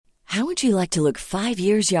How would you like to look 5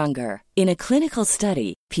 years younger? In a clinical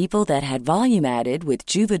study, people that had volume added with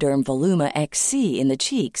Juvederm Voluma XC in the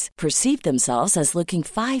cheeks perceived themselves as looking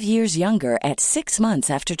 5 years younger at 6 months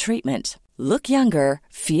after treatment. Look younger,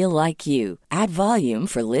 feel like you. Add volume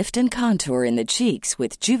for lift and contour in the cheeks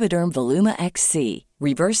with Juvederm Voluma XC.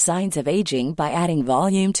 Reverse signs of aging by adding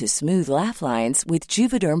volume to smooth laugh lines with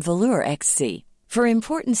Juvederm Volure XC. For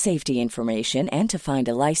important safety information and to find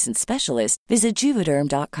a licensed specialist, visit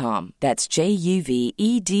Juvederm.com. That's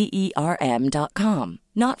JUVEDERM.com.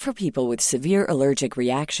 Not for people with severe allergic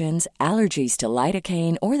reactions, allergies to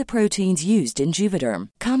lidocaine, or the proteins used in Juvederm.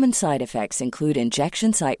 Common side effects include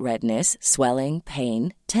injection site redness, swelling,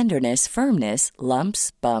 pain, tenderness, firmness,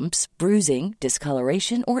 lumps, bumps, bruising,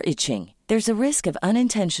 discoloration, or itching. There's a risk of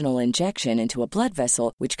unintentional injection into a blood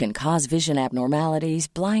vessel, which can cause vision abnormalities,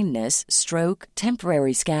 blindness, stroke,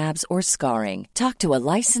 temporary scabs, or scarring. Talk to a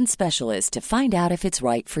licensed specialist to find out if it's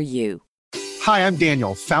right for you. Hi, I'm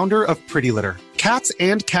Daniel, founder of Pretty Litter. Cats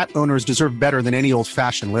and cat owners deserve better than any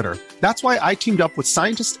old-fashioned litter. That's why I teamed up with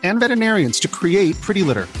scientists and veterinarians to create Pretty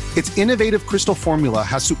Litter. Its innovative crystal formula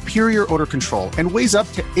has superior odor control and weighs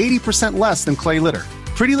up to 80% less than clay litter.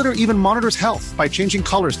 Pretty Litter even monitors health by changing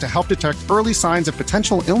colors to help detect early signs of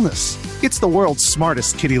potential illness. It's the world's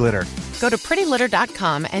smartest kitty litter. Go to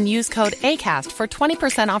prettylitter.com and use code ACAST for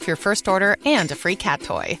 20% off your first order and a free cat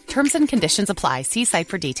toy. Terms and conditions apply. See site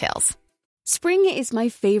for details. Spring is my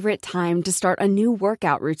favorite time to start a new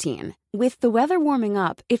workout routine. With the weather warming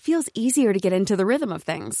up, it feels easier to get into the rhythm of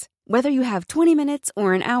things. Whether you have 20 minutes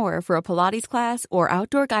or an hour for a Pilates class or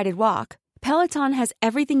outdoor guided walk, Peloton has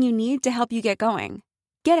everything you need to help you get going.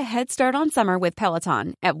 Get a head start on summer with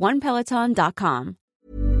Peloton at onepeloton.com.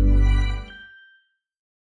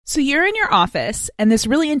 So you're in your office and this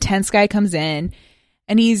really intense guy comes in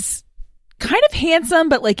and he's kind of handsome,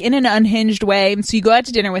 but like in an unhinged way. And so you go out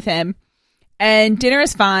to dinner with him and dinner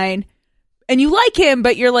is fine and you like him,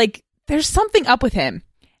 but you're like, there's something up with him.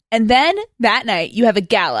 And then that night you have a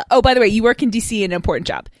gala. Oh, by the way, you work in DC, an important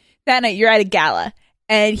job. That night you're at a gala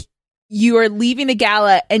and you are leaving the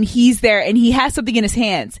gala and he's there and he has something in his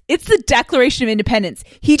hands. It's the Declaration of Independence.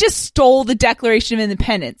 He just stole the Declaration of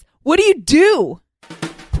Independence. What do you do?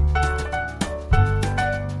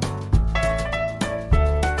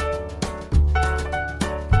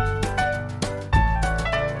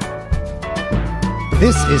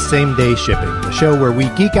 This is Same Day Shipping, the show where we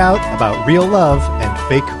geek out about real love and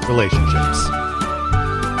fake relationships.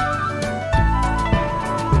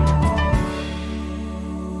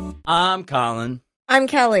 I'm Colin. I'm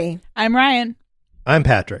Kelly. I'm Ryan. I'm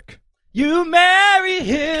Patrick. You marry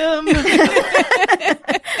him.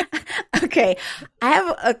 Okay.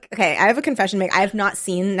 I have a confession to make. I have not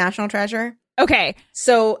seen National Treasure. Okay.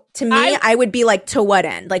 So to me, I would be like, to what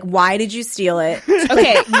end? Like, why did you steal it?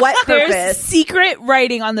 Okay. What purpose? There's secret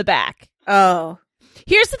writing on the back. Oh.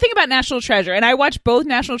 Here's the thing about National Treasure, and I watched both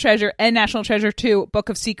National Treasure and National Treasure 2, Book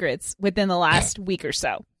of Secrets, within the last week or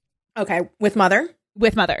so. Okay. With Mother?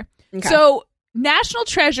 With Mother. Okay. So National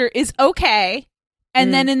Treasure is okay.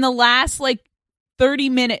 And then in the last 30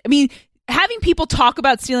 minutes, I mean, having people talk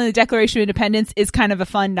about stealing the Declaration of Independence is kind of a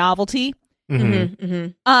fun novelty. Mm-hmm.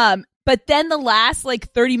 Mm-hmm. But then the last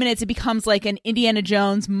 30 minutes, it becomes like an Indiana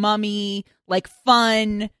Jones mummy,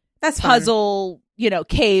 fun puzzle,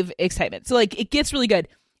 cave excitement. So it gets really good.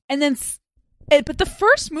 And then, but the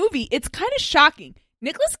first movie, it's kind of shocking.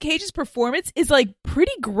 Nicolas Cage's performance is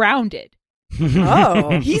pretty grounded.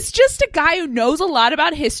 Oh. He's just a guy who knows a lot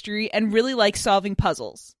about history and really likes solving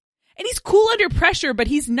puzzles. And he's cool under pressure, but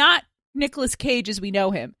he's not Nicolas Cage as we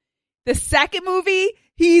know him. The second movie,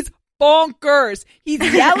 he's bonkers. He's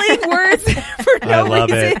yelling words for no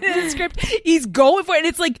reason in the script. He's going for it. And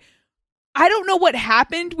it's I don't know what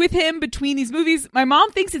happened with him between these movies. My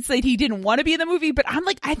mom thinks it's he didn't want to be in the movie, but I'm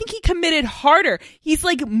I think he committed harder. He's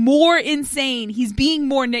more insane. He's being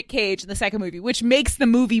more Nick Cage in the second movie, which makes the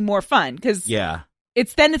movie more fun because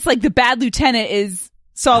it's the bad lieutenant is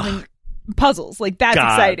solving puzzles. That's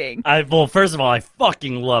exciting. Well, first of all, I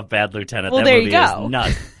fucking love Bad Lieutenant. Well, that there movie you go. Is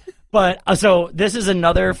nuts. But so this is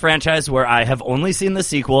another franchise where I have only seen the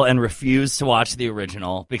sequel and refuse to watch the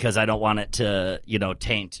original because I don't want it to,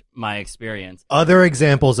 taint my experience. Other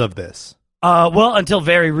examples of this? Well, until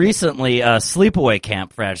very recently, Sleepaway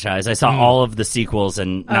Camp franchise. I saw all of the sequels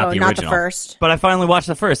and not the original. Not the first. But I finally watched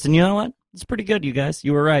the first, and you know what? It's pretty good, you guys.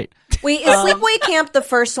 You were right. Wait, is Sleepaway Camp the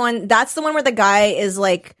first one? That's the one where the guy is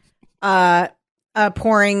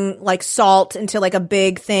pouring salt into a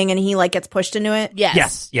big thing and he gets pushed into it?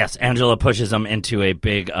 Yes. Angela pushes him into a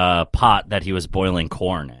big pot that he was boiling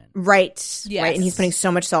corn in. Right. Yes. Right. And he's putting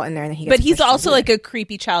so much salt in there, and then But he's pushed also into like it. a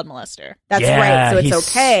creepy child molester. That's Yeah, right. So it's he's-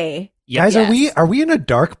 okay. Guys, Yes. are we in a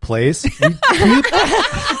dark place? We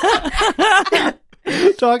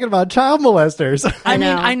keep talking about child molesters. I mean,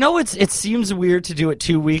 know. I know it seems weird to do it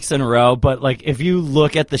 2 weeks in a row, but like if you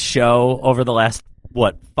look at the show over the last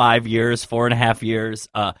 5 years, 4.5 years,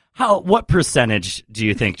 what percentage do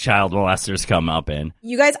you think child molesters come up in?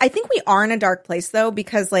 You guys, I think we are in a dark place though,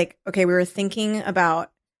 because like, okay, we were thinking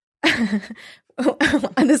about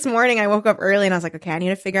this morning. I woke up early and I was like, okay, I need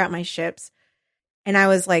to figure out my ships, and I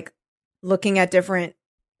was like looking at different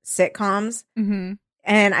sitcoms, Mm-hmm.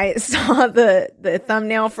 and I saw the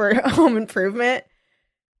thumbnail for Home Improvement,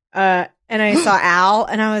 and I saw Al,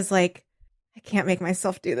 and I was like, I can't make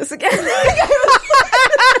myself do this again.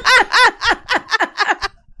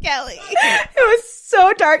 Kelly. It was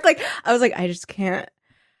so dark. Like I was like, I just can't.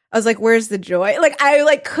 I was like, where's the joy? Like I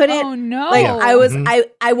like couldn't. Oh no. Like I was, Mhm.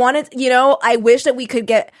 I wanted, I wish that we could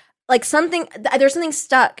get like something. There's something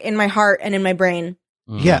stuck in my heart and in my brain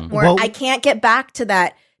Yeah. where Well, I can't get back to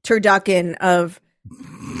that turducken of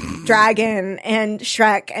Dragon and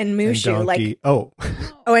Shrek and and Mushu, like Donkey. Oh,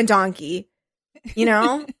 and Donkey. You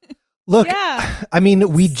know, look. Yeah. I mean,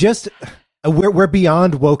 we're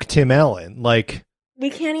beyond woke Tim Allen. Like we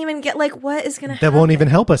can't even get like what is gonna that happen. won't even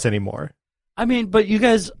help us anymore. I mean, but you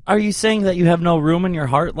guys, are you saying that you have no room in your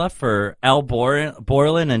heart left for Al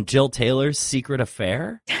Borland and Jill Taylor's secret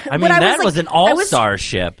affair? I mean, But I was that like- was an all-star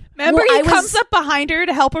ship. Remember Well, he I was- comes up behind her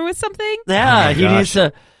to help her with something? Yeah, my he gosh. needs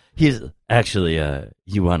to. He's actually,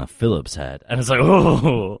 you want a Phillips head, and it's like,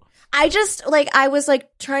 oh, I just like I was like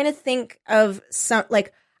trying to think of some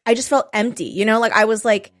like I just felt empty, like I was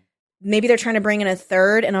like maybe they're trying to bring in a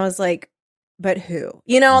third, and I was like, but who?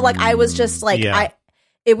 Like I was just like Yeah.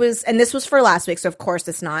 it was, and this was for last week, so of course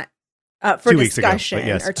it's not for 2 weeks ago, but discussion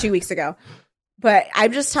yes. or 2 weeks ago. But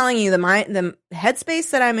I'm just telling you the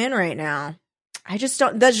headspace that I'm in right now. I just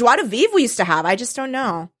don't the joie de vivre we used to have. I just don't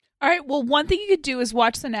know. All right, well, one thing you could do is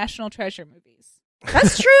watch the National Treasure movies.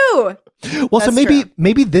 That's true. Well, so That's true.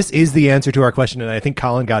 maybe this is the answer to our question, and I think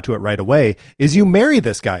Colin got to it right away. Is you marry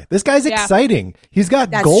this guy? This guy's Yeah. exciting. He's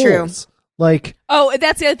got That's goals. true. Like Oh, and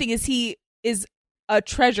that's the other thing is he is a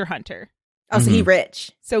treasure hunter. Oh, so he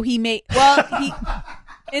rich. So he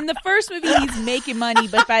in the first movie he's making money,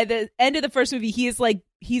 but by the end of the first movie he's like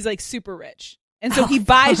super rich. And so he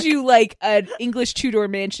buys you like an English two-door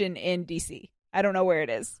mansion in DC. I don't know where it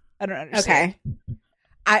is. I don't understand. Okay.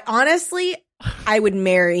 I honestly would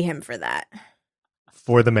marry him for that.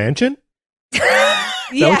 for the mansion.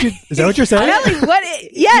 Yeah. Is that what you're saying? Kelly,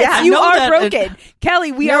 yes, Yeah, you I know are that broken.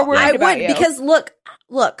 Kelly, we are worried I about would you. because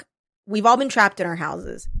look, we've all been trapped in our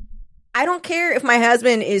houses. I don't care if my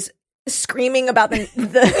husband is screaming about the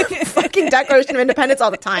fucking Declaration of Independence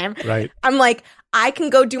all the time. Right. I'm like, I can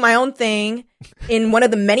go do my own thing in one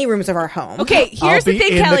of the many rooms of our home. Okay, here's I'll the be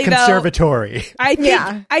thing, in Kelly, the though. conservatory. I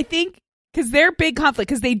think because they're big conflict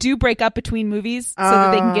because they do break up between movies so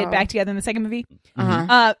that they can get back together in the second movie.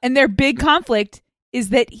 Uh-huh. And their big conflict is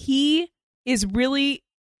that he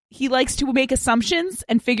likes to make assumptions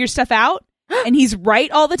and figure stuff out, and he's right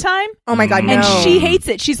all the time. Oh my God, no. And she hates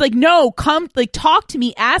it. She's like, no, come, like, talk to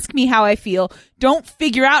me, ask me how I feel. Don't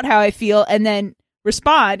figure out how I feel and then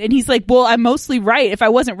respond. And he's like, well, I'm mostly right. If I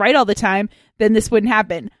wasn't right all the time, then this wouldn't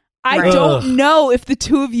happen. I Right. don't know if the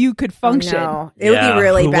two of you could Oh, function. no. It would be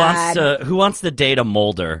really bad. Who wants to date a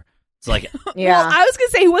Mulder? It's like, Yeah. Well, I was going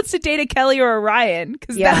to say who wants to date a Kelly or a Ryan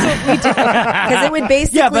because Yeah. that's what we do. Because it would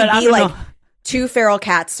basically Yeah, but I be don't like know. two feral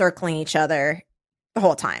cats circling each other the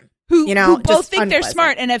whole time. who who both just think they're unpleasant.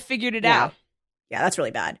 smart and have figured it Yeah. out. Yeah, that's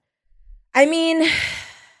really bad. I mean,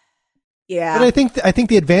 yeah. But I think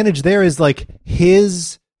the advantage there is like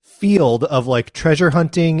his field of like treasure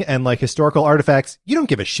hunting and like historical artifacts. You don't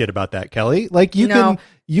give a shit about that, Kelly. Like No.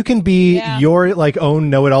 you can be Yeah. your like own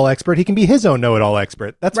know-it-all expert. He can be his own know-it-all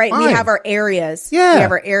expert. That's right. fine. We have our areas. Yeah. We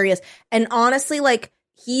have our areas. And honestly, like,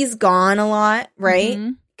 he's gone a lot, right?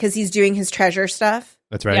 Mhm. Because he's doing his treasure stuff.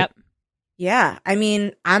 That's right. Yep. Yeah. I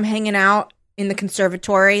mean, I'm hanging out in the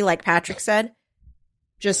conservatory, like Patrick said.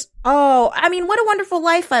 I mean, what a wonderful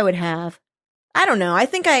life I would have. I don't know.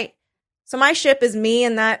 So my ship is me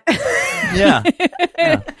and that. yeah.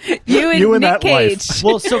 You and Nick that wife. Cage.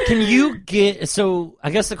 Well, so can you get? So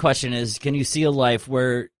I guess the question is, can you see a life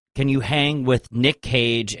where can you hang with Nick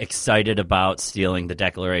Cage, excited about stealing the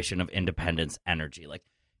Declaration of Independence energy? Like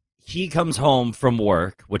he comes home from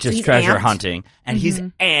work, which is he's treasure amped? hunting, and he's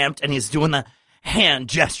amped, and he's doing the hand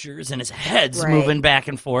gestures, and his head's Right. moving back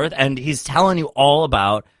and forth, and he's telling you all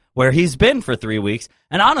about where he's been for 3 weeks.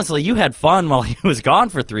 And honestly, you had fun while he was gone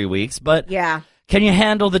for 3 weeks, but Yeah. Can you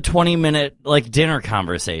handle the 20-minute like dinner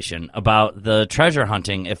conversation about the treasure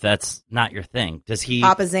hunting if that's not your thing? Does he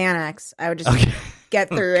Papa Xanax. I would just get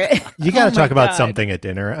through it. You got to talk about God. something at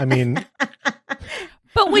dinner. I mean,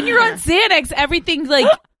 But when you're on Xanax, everything like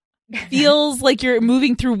feels like you're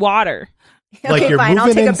moving through water. like Okay, you're fine. I'll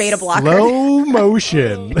moving take a in beta blocker. slow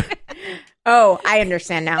motion. Oh, I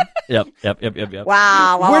understand now. Yep.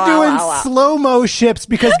 Wow. We're doing slow-mo ships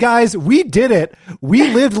because, guys, we did it.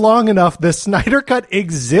 We lived long enough. The Snyder Cut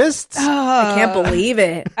exists. I can't believe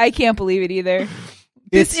it. I can't believe it either.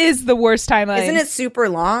 This is the worst timeline. Isn't it super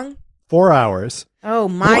long? 4 hours. Oh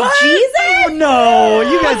my What? Jesus! No,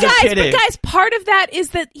 you guys are But kidding. guys, part of that is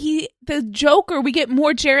that the Joker, we get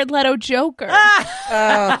more Jared Leto Joker.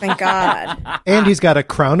 Oh, thank God. And he's got a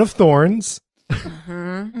crown of thorns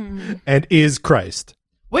Mm-hmm. and is Christ.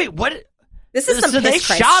 Wait, what? This is some So they piss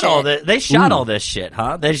Christ shot shit. all this. They shot all this shit,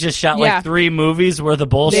 huh? They just shot Yeah. like 3 movies worth of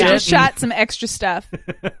bullshit. They just and- shot some extra stuff.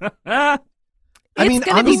 I mean, It's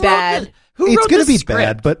gonna be honestly, bad. Who It's wrote gonna this be script?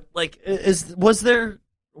 bad, but like,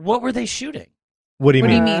 what were they shooting? what do you What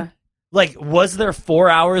do mean? you mean? Like, was there 4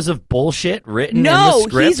 hours of bullshit written in the No,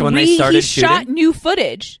 script when they started he shooting? shot new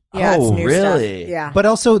footage. Yeah, it's Oh, new really? stuff. Yeah. But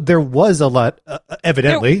also, there was a lot.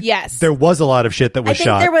 Evidently, Yes. there was a lot of shit that I was think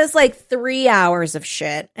shot. there was like 3 hours of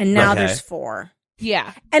shit, and now Okay. there's 4.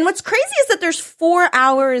 Yeah. And what's crazy is that there's 4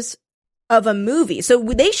 hours of a movie. So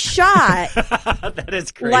they shot That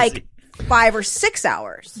is crazy. like 5 or 6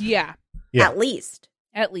 hours Yeah. Yeah. at least.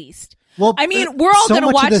 At least. Well, I mean, we're all so going to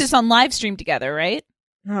much of watch this on live stream together, right?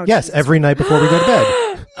 Oh, Yes, Jesus. every night before we go to bed.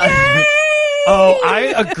 Oh,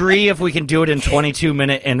 I agree if we can do it in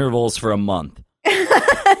 22-minute intervals for a month.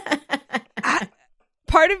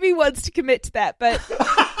 Part of me wants to commit to that, but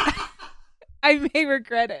I may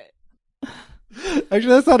regret it.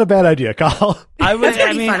 Actually, that's not a bad idea, Kyle. I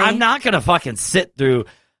pretty mean, funny. I'm not going to fucking sit through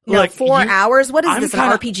No, like 4 hours? What is I'm this,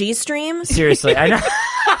 kinda- an RPG stream? Seriously, I know.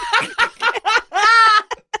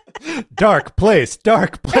 Dark place. I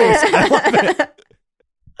love it.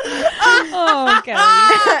 Oh, Kelly.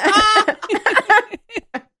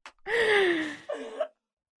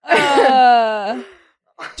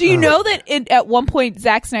 Do you know that at one point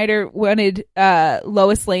Zack Snyder wanted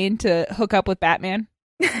Lois Lane to hook up with Batman?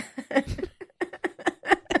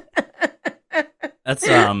 That's it's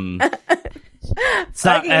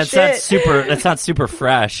not Fucking it's not shit. super. That's not super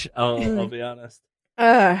fresh. I'll be honest.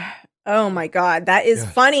 Oh my God, that is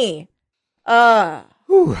funny.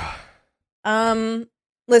 Whew.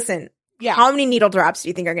 Listen, Yeah. how many needle drops do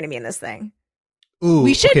you think are going to be in this thing? Ooh,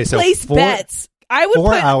 We should okay, so place bets. I would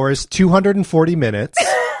 4 put hours, 240 minutes.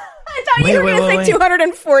 I thought you were Wait, going to wait, say wait.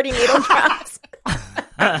 240 needle drops.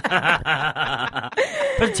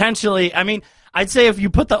 Potentially, I mean, I'd say if you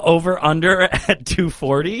put the over under at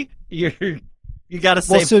 240, you got a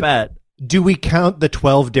safe so- bet. Do we count the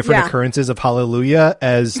 12 different Yeah. occurrences of Hallelujah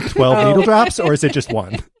as 12 needle drops, or is it just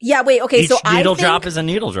one? Yeah, wait, okay, Each so needle I think, drop is a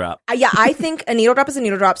needle drop. yeah, I think a needle drop is a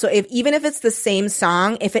needle drop. So even if it's the same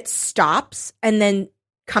song, if it stops and then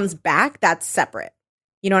comes back, that's separate.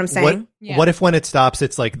 You know what I'm saying? Yeah. What if when it stops,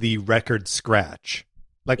 it's like the record scratch?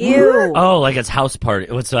 Like, Ew. Oh, like it's house party.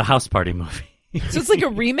 It's a house party movie. so it's like a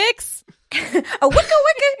remix. A wicka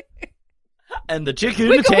wicka. And the chicken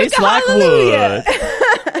Wicca, tastes wicca, like hallelujah. wood.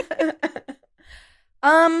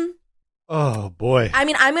 oh boy. I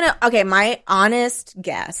mean, my honest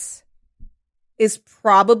guess is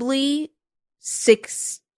probably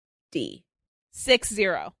 60.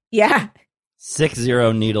 6-0. Yeah.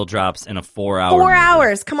 6-0 needle drops in a 4-hour 4 movie.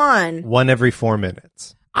 hours. Come on. One every 4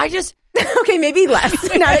 minutes. I just Okay, maybe less.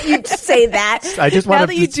 Now that you say that. I just Now want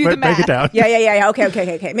that to you do the break math. it down. Yeah.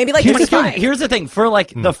 Okay. Maybe like here's the 25. thing. Here's the thing. For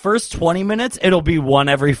like the first 20 minutes, it'll be one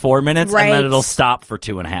every 4 minutes, and Right. then it'll stop for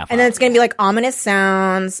 2.5. And then it's going to be like ominous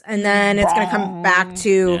sounds. And then it's going to come back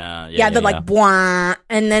to, the like, bwah.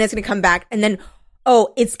 And then it's going to come back. And then,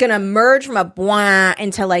 it's going to merge from a bwah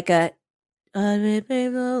into like a,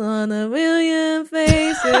 people on a million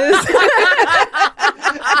faces.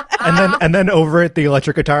 and then over it, the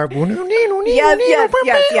electric guitar.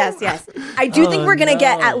 Yes. I do think we're going to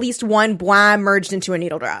get at least one bwah merged into a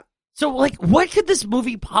needle drop. So, like, what could this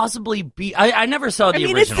movie possibly be? I never saw the I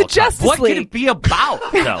mean, it's original. the Justice What could League. it be about,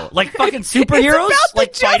 though? Like fucking superheroes? It's about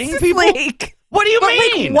Like the fighting Justice people? League. What do you But,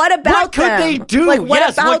 like, mean? what about What could them? they do? Like, what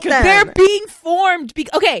yes, about what could them? They're being formed.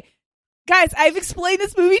 Okay, guys, I've explained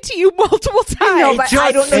this movie to you multiple times. know, It but just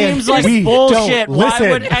I don't know. seems like We bullshit. don't Why listen.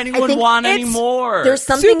 would I anyone think want any it's- more? There's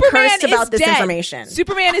something Superman cursed is about this dead. information.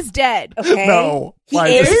 Superman is dead. Okay? No. He Why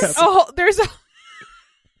is? is this Oh, there's a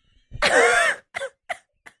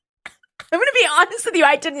I'm going to be honest with you.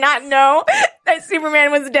 I did not know that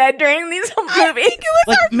Superman was dead during these movies. I think it was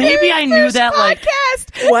Like, our maybe very I knew first that, like-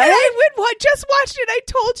 podcast. What? And I just watched it. I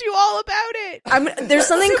told you all about it. There's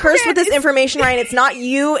something cursed with this information, Ryan. It's not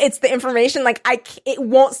you. It's the information. Like, it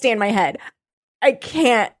won't stay in my head. I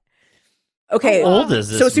can't. Okay. How old is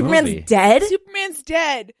this So Superman's movie? dead? Superman's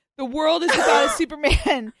dead. The world is about a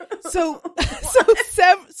Superman.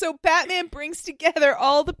 So Batman brings together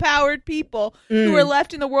all the powered people who are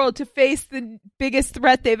left in the world to face the biggest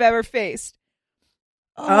threat they've ever faced.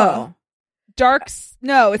 Oh.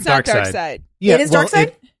 No, it's not Darkseid. Darkseid. Yeah, It is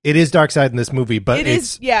Darkseid? It is Darkseid in this movie, but It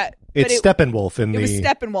it's is, yeah. it's Steppenwolf in It was the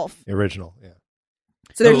Steppenwolf. original. Yeah.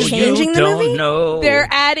 So they're Oh, changing you the don't movie? know. They're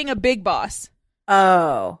adding a big boss.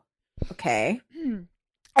 Oh. Okay.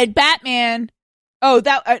 And Batman. Oh,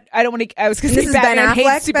 that I don't want to. I was going to This say is Ben Batman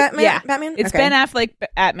hates Affleck Batman? Yeah, Batman? It's Okay. Ben Affleck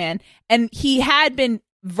Batman, and he had been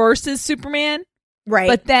versus Superman, Right.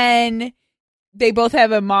 but then they both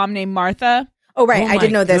have a mom named Martha. oh, right. Oh I my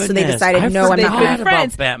didn't know this, so they goodness. decided, I no, I'm They've not been going forgot to.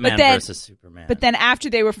 friends, about Batman but then- versus Superman. But then after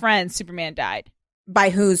they were friends, Superman died.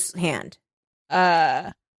 By whose hand?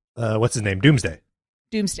 What's his name? Doomsday.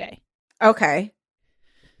 Doomsday. Okay.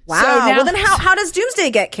 Wow. So now- well, then how does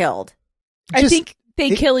Doomsday get killed? I Just- think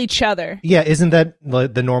they kill each other. Yeah, isn't that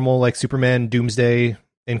like the normal like Superman Doomsday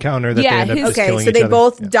encounter that Yeah, they end up his- just Okay, killing so each they other?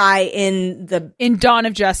 both Yeah. die in the... In Dawn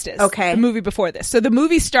of Justice. Okay. The movie before this. So the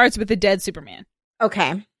movie starts with the dead Superman.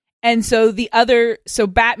 Okay. And so so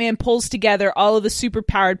Batman pulls together all of the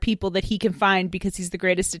superpowered people that he can find because he's the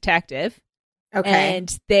greatest detective. Okay.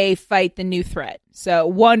 And they fight the new threat. So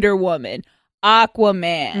Wonder Woman,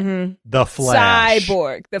 Aquaman, Mm-hmm. The Flash.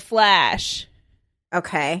 Cyborg, The Flash.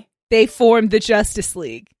 Okay. They formed the Justice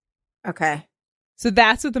League. Okay. So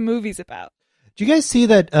that's what the movie's about. Do you guys see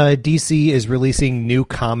that DC is releasing new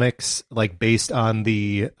comics like based on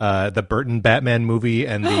the Burton Batman movie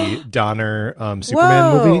and the Donner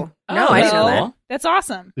Superman Whoa. movie? No, Oh, I that's didn't know that. cool. That's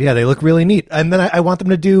awesome. Yeah, they look really neat. And then I want them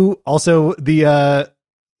to do also the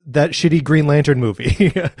that shitty Green Lantern movie.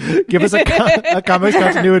 Give us a comics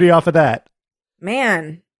continuity off of that.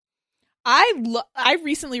 Man. I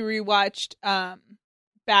recently rewatched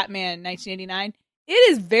Batman 1989. It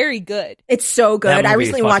is very good. It's so good. That I movie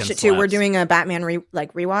recently watched fucking it too. We're slaps. doing a Batman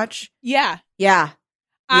rewatch. Yeah. Yeah.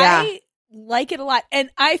 I like it a lot. And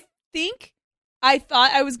I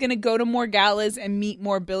thought I was going to go to more galas and meet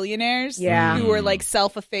more billionaires Yeah. who are like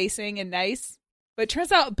self-effacing and nice. But it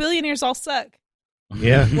turns out billionaires all suck.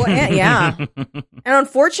 Yeah. Well, yeah. And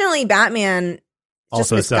unfortunately, Batman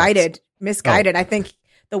just Also misguided. I think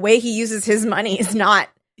the way he uses his money is not...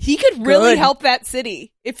 He could really Good. help that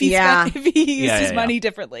city if he Yeah. if he used Yeah, his yeah. money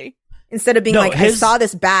differently. Instead of being No, like, I his- saw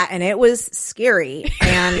this bat and it was scary.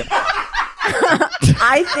 And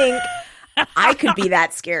I think I could be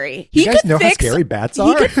that scary. You He guys could know fix, how scary bats He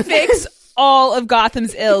are? could fix all of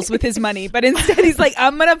Gotham's ills with his money, but instead he's like,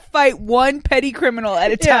 I'm gonna fight one petty criminal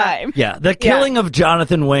at a Yeah. time. Yeah, the killing of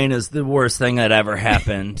Jonathan Wayne is the worst thing that ever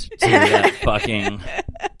happened to that fucking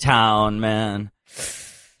town, man.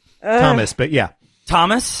 Thomas, but yeah.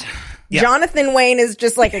 Thomas? Yeah. Jonathan Wayne is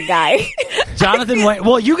just like a guy. Jonathan Wayne.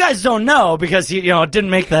 Well, you guys don't know because he, didn't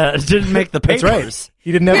make the papers. That's right.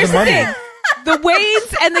 He didn't have the money. The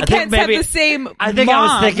Waynes and the I think Kents have maybe- the same I think mom.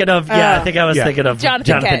 I was thinking of thinking of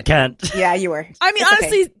Jonathan Kent. Yeah, you were. I mean, It's okay.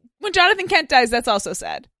 honestly, when Jonathan Kent dies, that's also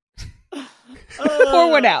sad. Pour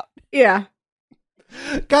one out. Yeah.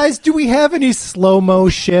 Guys, do we have any slow-mo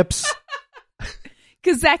ships?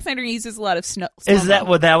 Because Zack Snyder uses a lot of snow. Is that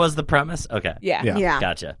what that was the premise? Okay. Yeah. Yeah. Yeah.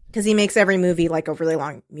 Gotcha. Because he makes every movie like a really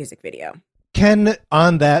long music video. Can,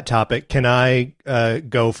 on that topic, can I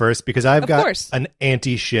go first? Because I've Of got course. an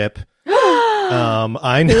anti-ship.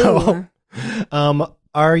 I know.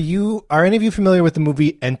 Are any of you familiar with the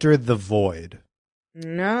movie Enter the Void?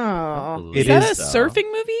 No. It Is that is, a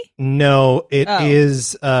surfing movie? No, it Oh.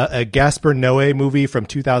 is a Gaspar Noé movie from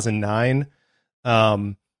 2009.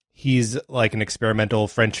 He's like an experimental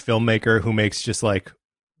French filmmaker who makes just like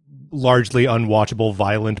largely unwatchable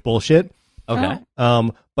violent bullshit. Okay.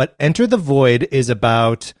 But Enter the Void is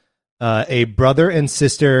about a brother and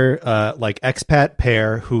sister like expat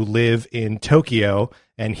pair who live in Tokyo,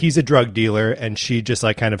 and he's a drug dealer and she just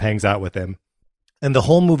like kind of hangs out with him. And the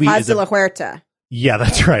whole movie Paz is de la Huerta. yeah,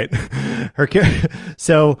 that's right.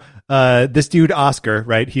 So this dude Oscar,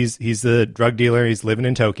 right? He's the drug dealer. He's living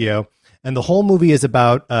in Tokyo, and the whole movie is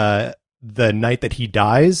about the night that he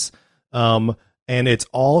dies. And it's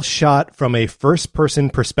all shot from a first-person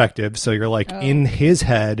perspective, so you're like in his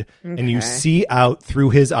head, and you Okay. see out through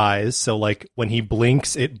his eyes. So like when he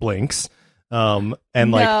blinks, it blinks, and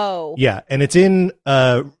like No. yeah, and it's in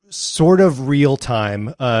sort of real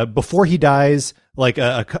time. Before he dies, like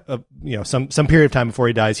some period of time before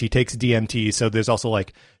he dies, he takes DMT. So there's also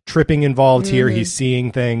like tripping involved here. He's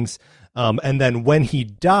seeing things. And then when he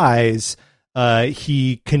dies,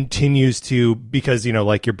 he continues to, because,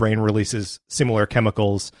 like your brain releases similar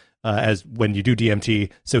chemicals as when you do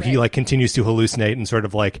DMT. So he like continues to hallucinate and sort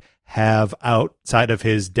of like have outside of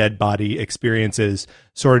his dead body experiences,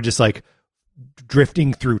 sort of just like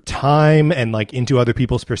drifting through time and like into other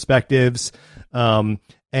people's perspectives. And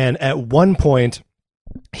at one point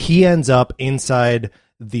he ends up inside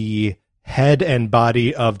the head and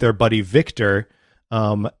body of their buddy Victor,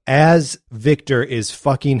 as Victor is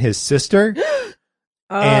fucking his sister.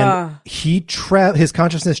 And his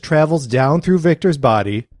consciousness travels down through Victor's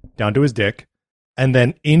body, down to his dick, and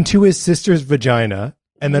then into his sister's vagina.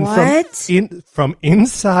 And then from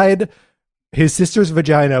inside his sister's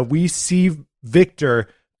vagina, we see Victor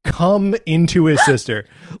come into his sister.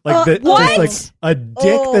 Like just like a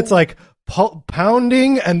dick that's like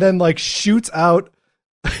pounding and then like shoots out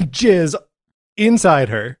jizz inside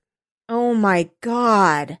her. Oh my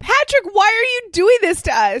God. Patrick, why are you doing this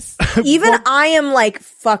to us? Even I am like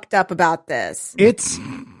fucked up about this. It's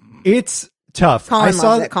tough. Colin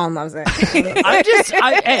loves it.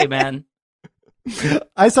 Hey man.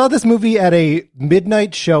 I saw this movie at a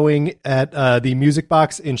midnight showing at the Music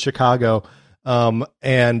Box in Chicago.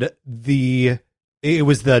 And it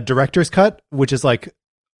was the director's cut, which is like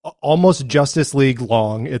almost Justice League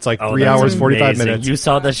long. It's like 3 hours, 45 minutes. You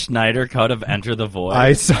saw the Schneider cut of Enter the Void?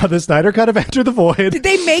 I saw the Snyder cut of Enter the Void. Did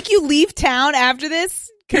they make you leave town after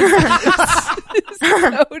this? It's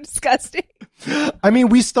so disgusting. I mean,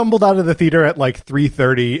 we stumbled out of the theater at like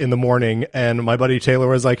 3:30 in the morning, and my buddy Taylor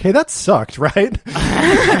was like, "Hey, that sucked, right?"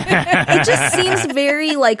 It just seems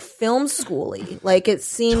very like film schooly. Like it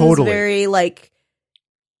seems very like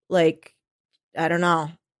I don't know.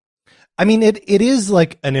 I mean, it is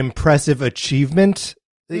like an impressive achievement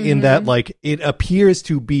in that like it appears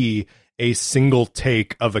to be a single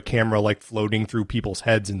take of a camera like floating through people's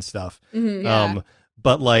heads and stuff.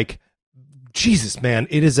 But like, Jesus, man,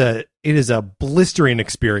 it is a blistering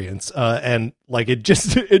experience, and like it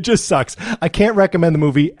just sucks. I can't recommend the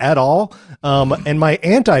movie at all. And my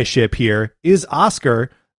anti-ship here is Oscar,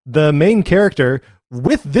 the main character,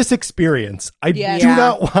 with this experience. I do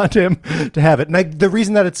not want him to have it. And the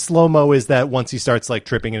reason that it's slow-mo is that once he starts like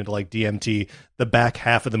tripping into like DMT, the back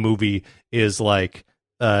half of the movie is like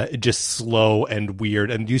just slow and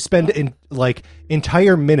weird, and you spend like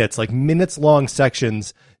entire minutes, like minutes long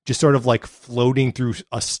sections, just sort of like floating through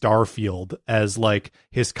a star field as like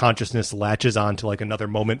his consciousness latches on to like another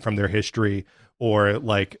moment from their history, or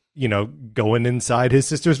like, going inside his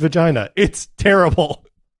sister's vagina. It's terrible.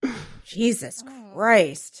 Jesus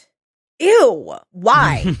Christ. Ew.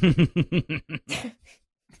 Why?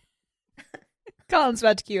 Colin's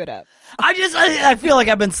about to cue it up. I feel like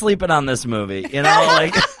I've been sleeping on this movie,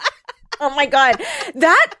 like. Oh my God.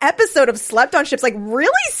 That episode of Slept on Ships like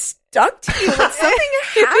really stuck to you. Like something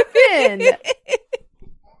happened.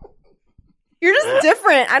 You're just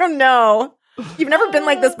different. I don't know. You've never been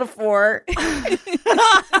like this before.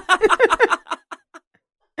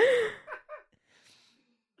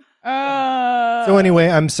 So anyway,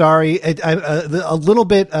 I'm sorry. I'm a little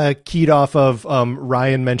bit keyed off of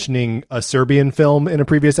Ryan mentioning a Serbian film in a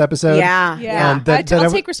previous episode. Yeah.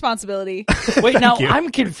 I'll take responsibility. Wait, now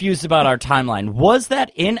I'm confused about our timeline. Was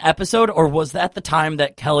that in episode, or was that the time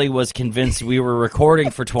that Kelly was convinced we were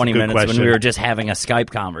recording for 20 minutes when we were just having a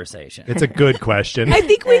Skype conversation? It's a good question. I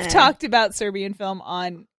think we've talked about Serbian film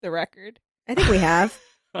on the record. I think we have.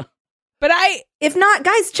 But if not,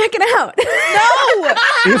 guys, check it out.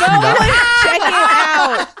 Check it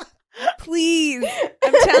out. Please.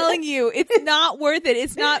 I'm telling you, it's not worth it.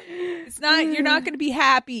 It's not, you're not going to be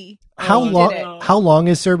happy. How long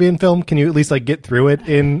is Serbian film? Can you at least like get through it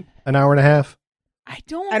in an hour and a half? I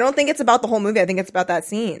don't think it's about the whole movie. I think it's about that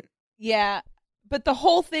scene. Yeah. But the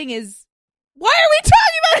whole thing is, why are we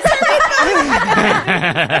talking about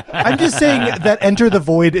Serbian film? I'm just saying that Enter the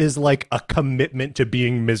Void is like a commitment to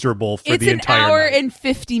being miserable for the entire It's an hour night. and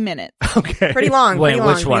 50 minutes. Okay. Pretty long. Wait, pretty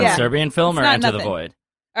long. which one? Yeah. Serbian film or Enter the Void?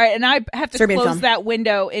 All right, and I have to Serbian close film. that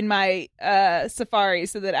window in my Safari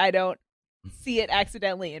so that I don't see it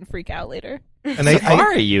accidentally and freak out later. And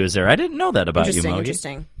Safari user. I didn't know that about you, Mogi.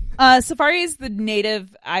 Interesting. Safari is the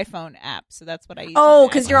native iPhone app, so that's what I use. Oh,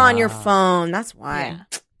 because you're on your phone. That's why. Yeah.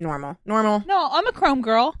 Normal. No, I'm a Chrome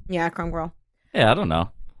girl. Yeah, Chrome girl. Yeah, I don't know.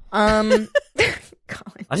 Colin.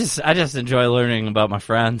 I just enjoy learning about my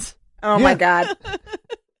friends. Oh my God.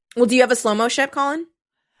 Well, do you have a slow-mo ship, Colin?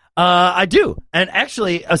 I do. And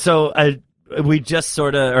actually, we just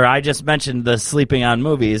I just mentioned the sleeping on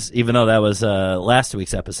movies, even though that was last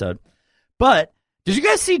week's episode. But Did you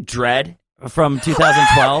guys see Dredd from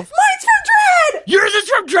 2012? Mine's from Dredd! Yours is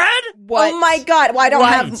from Dredd? What? Oh my God. Well, I don't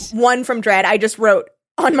What? have one from Dredd. I just wrote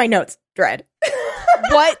on my notes, Dredd.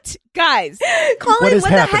 What? Guys. Colin, What is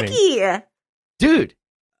what happening? the hecky? Dude.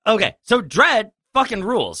 Okay, so Dredd fucking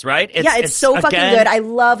rules, right? It's so fucking good. I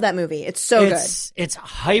love that movie. It's so good. It's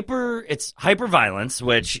hyper violence,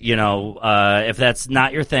 which, if that's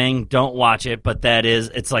not your thing, don't watch it, but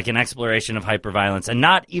it's like an exploration of hyper violence, and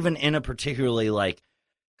not even in a particularly like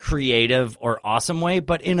creative or awesome way,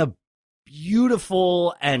 but in a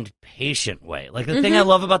beautiful and patient way. Like the thing I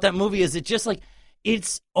love about that movie is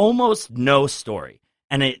it's almost no story.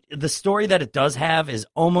 And the story that it does have is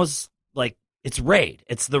almost like it's Raid.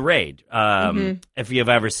 It's The Raid. If you've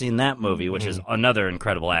ever seen that movie, which is another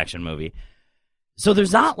incredible action movie. So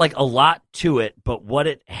there's not like a lot to it, but what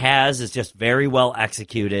it has is just very well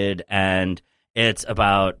executed, and it's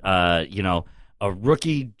about a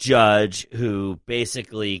rookie judge who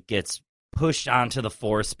basically gets pushed onto the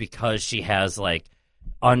force because she has like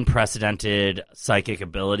unprecedented psychic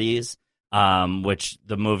abilities, which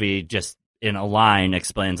the movie just in a line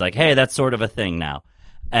explains like, hey, that's sort of a thing now.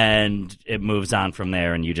 And it moves on from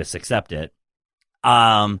there, and you just accept it.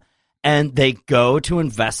 And they go to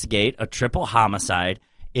investigate a triple homicide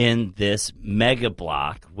in this mega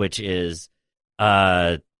block, which is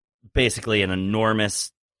basically an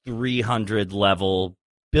enormous 300-level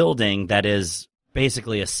building that is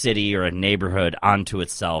basically a city or a neighborhood onto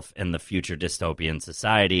itself in the future dystopian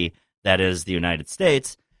society that is the United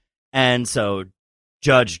States. And so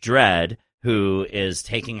Judge Dredd, who is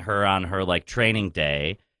taking her on her like training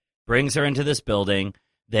day, brings her into this building.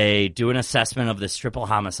 They do an assessment of this triple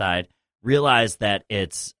homicide, realize that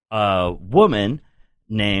it's a woman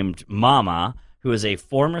named Mama, who is a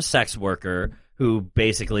former sex worker who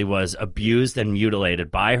basically was abused and mutilated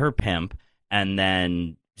by her pimp, and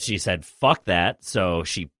then she said, fuck that, so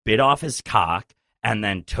she bit off his cock and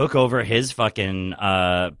then took over his fucking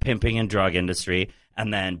pimping and drug industry,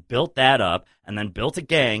 and then built that up, and then built a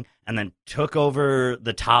gang, and then took over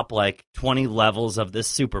the top, like, 20 levels of this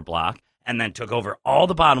super block, and then took over all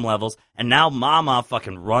the bottom levels, and now Mama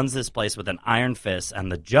fucking runs this place with an iron fist,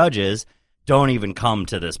 and the judges don't even come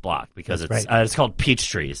to this block, because it's called Peach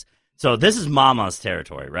Trees. So this is Mama's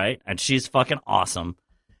territory, right? And she's fucking awesome.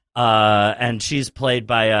 And she's played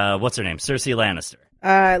by, what's her name? Cersei Lannister.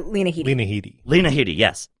 Lena Headey. Lena Headey,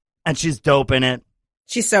 yes. And she's dope in it.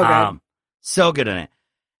 She's so good. So good in it.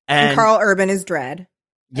 And Carl Urban is Dredd.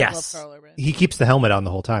 Yes. I love Carl Urban. He keeps the helmet on the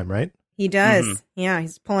whole time, right? He does. Yeah,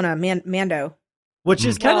 he's pulling a Mando. Which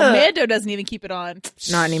is kind of... Well, Mando doesn't even keep it on.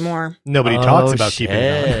 Not anymore. Nobody talks about keeping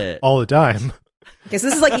it on all the time. Okay, so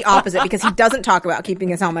this is like the opposite, because he doesn't talk about keeping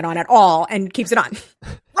his helmet on at all and keeps it on.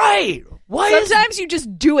 Right. Sometimes you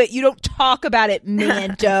just do it. You don't talk about it,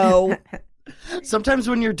 Mando. Sometimes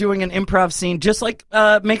when you're doing an improv scene, just like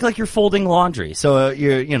make like you're folding laundry, so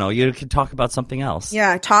you can talk about something else.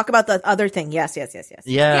 Yeah, talk about the other thing. Yes. Yeah. This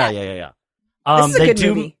is a good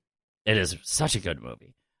movie. It is such a good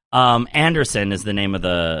movie. Anderson is the name of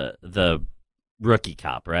the rookie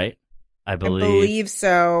cop, right? I believe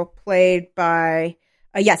so. Played by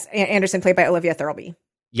Anderson, played by Olivia Thirlby.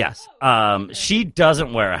 Yes. She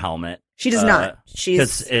doesn't wear a helmet. She does not.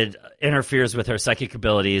 Because it interferes with her psychic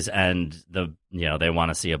abilities, and they want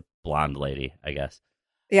to see a blonde lady, I guess.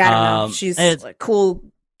 Yeah, I don't know. She's a cool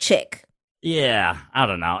chick. Yeah, I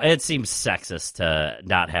don't know. It seems sexist to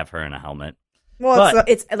not have her in a helmet. Well,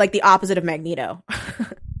 it's like the opposite of Magneto.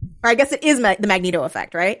 Or I guess it is the Magneto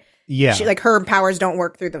effect, right? Yeah. Her powers don't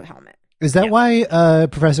work through the helmet. Is that why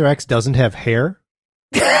Professor X doesn't have hair?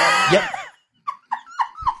 Yep. That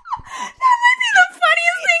might be the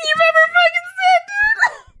funniest thing you've ever fucking said,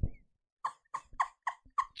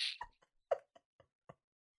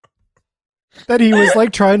 dude. That he was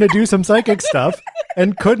like trying to do some psychic stuff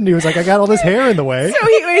and couldn't. He was like, I got all this hair in the way. So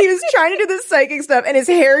he was trying to do this psychic stuff, and his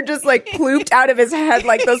hair just like plooped out of his head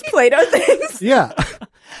like those Play-Doh things. Yeah.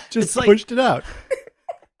 Just pushed it out.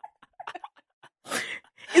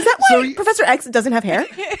 Is that why Professor X doesn't have hair?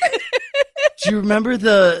 Do you remember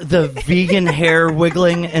the vegan hair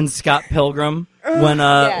wiggling in Scott Pilgrim when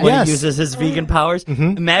he uses his vegan powers?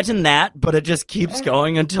 Mm-hmm. Imagine that, but it just keeps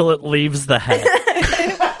going until it leaves the head.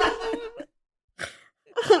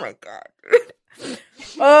 Oh my god.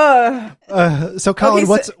 So Colin,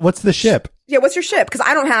 what's the ship? Yeah, what's your ship? Because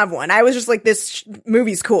I don't have one. I was just like, this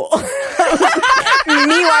movie's cool.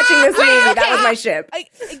 Me watching this movie, that was my ship. I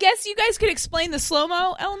guess you guys could explain the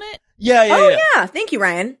slow-mo element. Yeah. Thank you,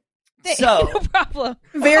 Ryan. So no problem.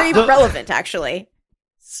 Very relevant, actually.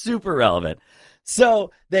 Super relevant.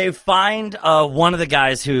 So they find one of the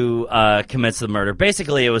guys who commits the murder.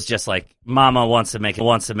 Basically, it was just like Mama wants to make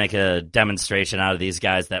a demonstration out of these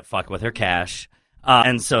guys that fuck with her cash,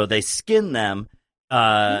 and so they skin them,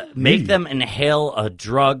 make them inhale a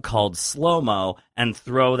drug called slow-mo, and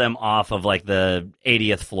throw them off of like the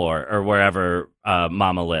 80th floor or wherever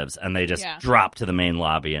Mama lives, and they just drop to the main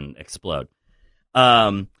lobby and explode.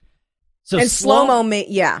 So slow-mo,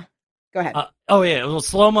 go ahead. Well,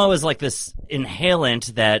 slow-mo is like this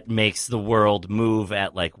inhalant that makes the world move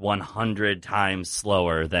at like 100 times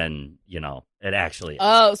slower than, it actually is.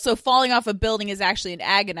 Oh, so falling off a building is actually an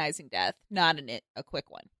agonizing death, not a quick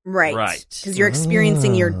one. Right. Because you're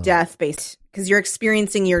experiencing your death basically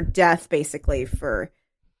for...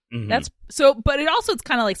 Mm-hmm. That's so, but it's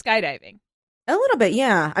kind of like skydiving. A little bit,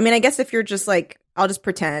 yeah. I mean, I guess if you're just like, I'll just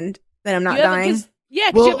pretend that I'm not dying. Because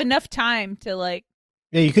you have enough time to like...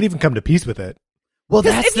 Yeah, you could even come to peace with it. Well,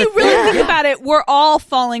 if you really think about it, we're all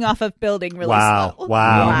falling off a building really slow.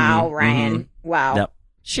 Wow, Ryan. Mm-hmm. Wow. Yep.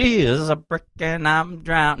 She is a brick and I'm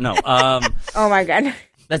drowned. No. Oh my God.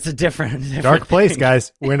 That's a different dark place,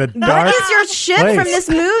 guys. We're in a dark What is your shit place from this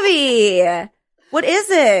movie? What is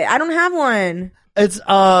it? I don't have one. It's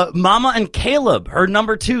Mama and Caleb, her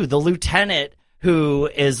number 2, the lieutenant who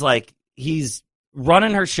is like, he's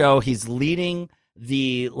running her show. He's leading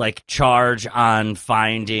the like charge on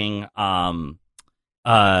finding Dredd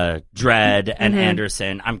and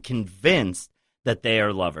Anderson. I'm convinced that they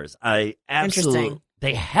are lovers. They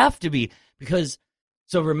have to be, because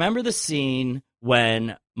so remember the scene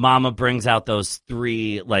when Mama brings out those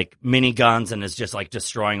 3 like miniguns and is just like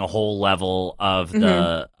destroying a whole level of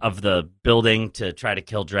the building to try to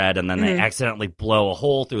kill Dredd, and then they accidentally blow a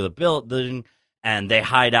hole through the building and they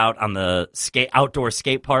hide out on the outdoor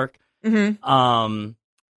skate park.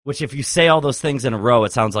 Which if you say all those things in a row,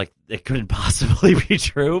 it sounds like it couldn't possibly be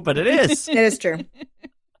true, but it is. It is true.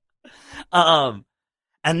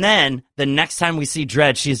 And then the next time we see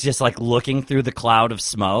Dredd, she's just like looking through the cloud of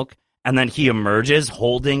smoke, and then he emerges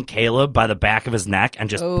holding Caleb by the back of his neck and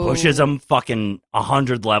just pushes him fucking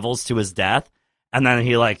 100 levels to his death, and then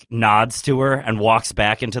he like nods to her and walks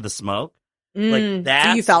back into the smoke. Like that.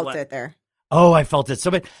 So you felt it there. Oh, I felt it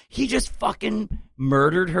so bad. He just fucking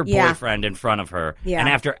murdered her boyfriend in front of her. Yeah. And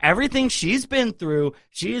after everything she's been through,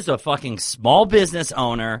 she's a fucking small business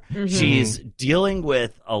owner. She's dealing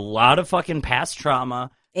with a lot of fucking past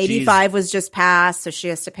trauma. 85 was just passed, so she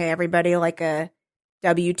has to pay everybody like a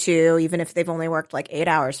W-2, even if they've only worked like 8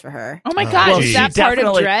 hours for her. Oh my God, is that part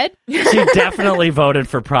of Dredd? She definitely voted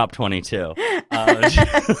for Prop 22.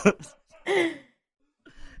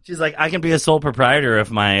 She's like, I can be a sole proprietor if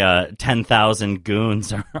my 10,000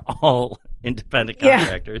 goons are all independent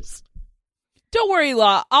contractors. Don't worry,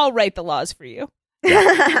 law. I'll write the laws for you.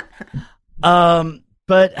 But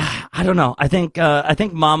I don't know. I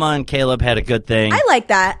think Mama and Caleb had a good thing. I like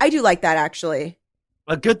that. I do like that, actually.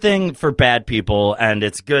 A good thing for bad people, and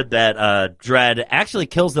it's good that Dredd actually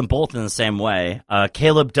kills them both in the same way.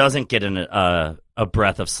 Caleb doesn't get a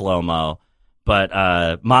breath of slow-mo,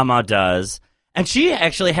 but Mama does. And she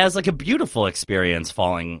actually has like a beautiful experience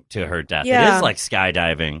falling to her death. Yeah. It is like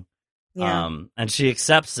skydiving. Yeah. And she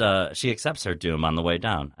accepts her doom on the way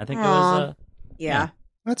down. I think it was yeah.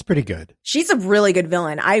 That's pretty good. She's a really good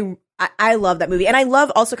villain. I love that movie. And I love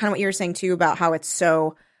also kind of what you were saying too about how it's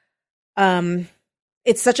so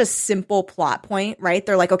it's such a simple plot point, right?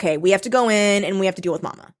 They're like, okay, we have to go in and we have to deal with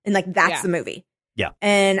Mama. And like that's the movie. Yeah.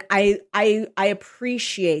 And I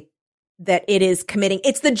appreciate that it is committing.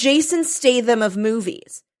 It's the Jason Statham of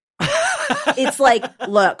movies. It's like,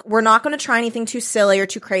 look, we're not going to try anything too silly or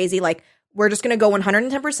too crazy. Like, we're just going to go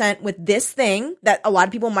 110% with this thing that a lot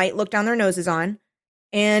of people might look down their noses on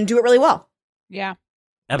and do it really well. Yeah.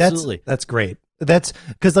 Absolutely. That's great. That's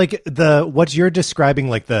because like what you're describing,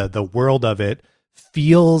 like the world of it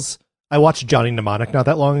feels, I watched Johnny Mnemonic not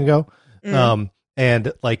that long ago.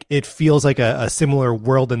 And like it feels like a similar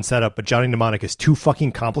world and setup, but Johnny Mnemonic is too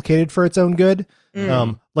fucking complicated for its own good.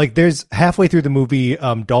 Like there's halfway through the movie,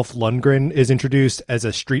 Dolph Lundgren is introduced as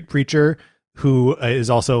a street preacher who is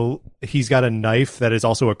also, he's got a knife that is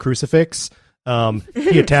also a crucifix.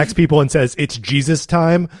 He attacks people and says it's Jesus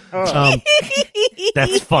time.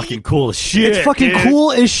 That's fucking cool as shit. It's fucking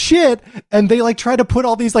cool as shit. And they like try to put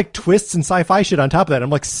all these like twists and sci-fi shit on top of that.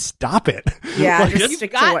 I'm like, stop it. Yeah, like, just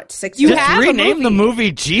stick to what 6 you years. have a rename the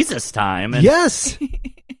movie Jesus Time. And yes.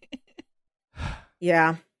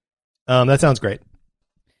 Yeah. That sounds great.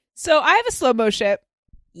 So I have a slow-mo ship.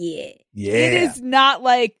 Yeah. It is not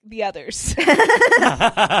like the others.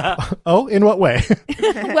 Oh, in what way?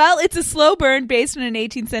 Well, it's a slow burn based on an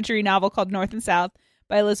 18th century novel called North and South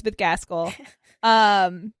by Elizabeth Gaskell.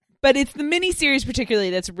 But it's the miniseries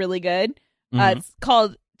particularly that's really good. It's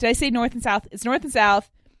called, did I say North and South? It's North and South.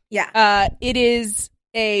 Yeah. It is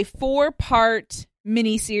a 4-part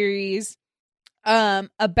miniseries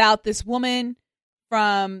about this woman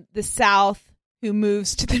from the South who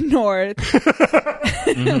moves to the North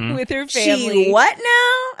with her family. She what now?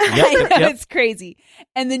 I know, it's crazy.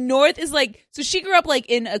 And the North is like, so she grew up like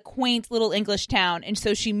in a quaint little English town, and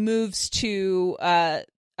so she moves to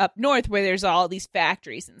up north where there's all these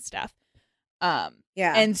factories and stuff.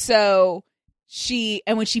 And so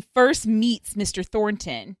when she first meets Mr.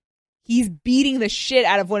 Thornton, he's beating the shit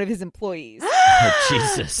out of one of his employees. Oh,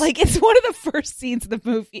 Jesus. Like, it's one of the first scenes of the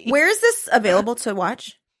movie. Where is this available to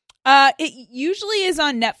watch? It usually is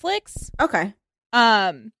on Netflix. Okay.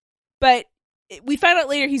 But we found out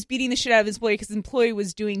later he's beating the shit out of his employee because his employee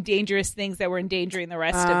was doing dangerous things that were endangering the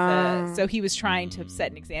rest of the. So he was trying to set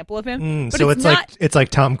an example of him. But so it's like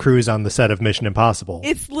Tom Cruise on the set of Mission Impossible.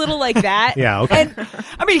 It's little like that. Yeah. Okay. And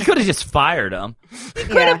I mean, he could have just fired him. he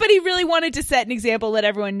could have, but he really wanted to set an example, let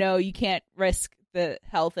everyone know you can't risk the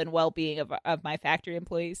health and well-being of my factory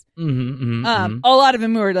employees. A lot of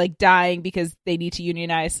them were like dying because they need to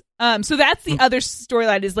unionize. So that's the other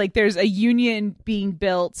storyline, is like there's a union being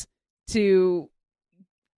built to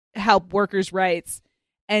help workers' rights,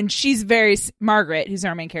 and she's Margaret, who's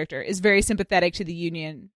our main character, is very sympathetic to the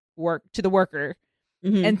union to the worker,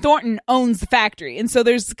 and Thornton owns the factory, and so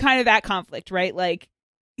there's kind of that conflict, right? Like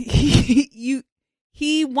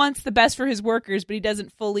he wants the best for his workers, but he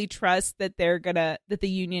doesn't fully trust that that the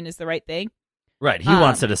union is the right thing. Right. He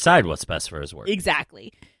wants to decide what's best for his work.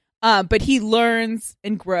 Exactly. But he learns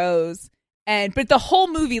and grows. But the whole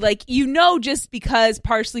movie, like, just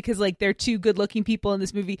partially because like they're two good looking people in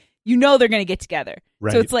this movie, they're going to get together.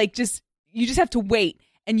 Right. So it's like, you just have to wait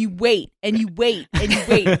and you wait and you wait and you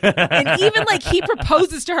wait. And even like he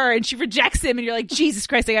proposes to her and she rejects him and you're like, Jesus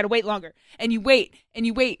Christ, I got to wait longer. And you wait and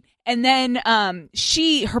you wait. And then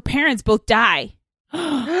her parents both die.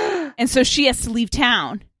 And so she has to leave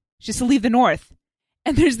town. She has to leave the North.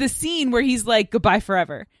 And there's this scene where he's like, goodbye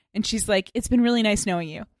forever. And she's like, it's been really nice knowing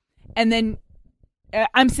you. And then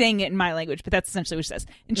I'm saying it in my language, but that's essentially what she says.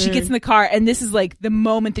 And she gets in the car, and this is like the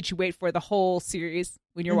moment that you wait for the whole series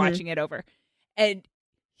when you're watching it over. And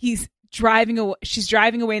she's driving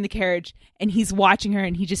away in the carriage, and he's watching her,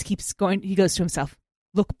 and he just keeps going. He goes to himself,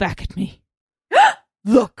 look back at me.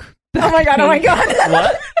 Look back Oh my God.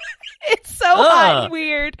 What? It's so hot and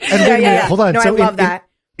weird. And wait a minute, hold on. No, so I love that.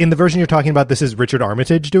 In the version you're talking about, this is Richard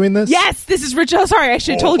Armitage doing this? Yes, this is Richard. Oh, sorry, I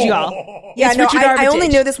should have told you all. Yeah, It's no, Richard I Armitage. only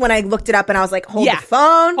knew this when I looked it up and I was like, hold the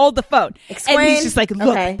phone. Hold the phone. Explain. And he's just like, look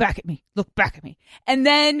Okay. back at me. Look back at me. And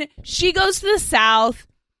then she goes to the South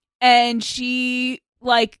and she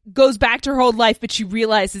like goes back to her old life, but she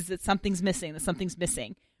realizes that something's missing,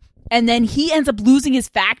 And then he ends up losing his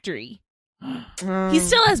factory. He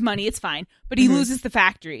still has money. It's fine. But he loses the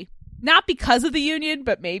factory. Not because of the union,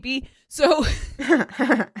 but maybe. So...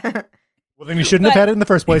 Well, then you shouldn't have had it in the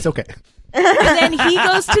first place. Okay. And then he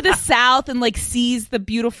goes to the South and like sees the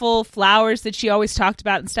beautiful flowers that she always talked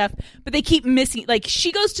about and stuff. But they keep missing. Like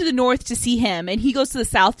she goes to the North to see him, and he goes to the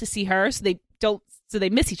South to see her. So they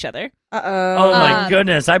miss each other. Oh my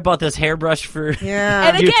goodness! I bought this hairbrush for. Yeah.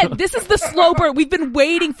 And again, this is the slow burn. We've been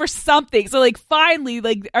waiting for something. So like finally,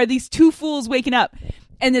 like are these two fools waking up?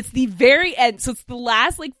 And it's the very end. So it's the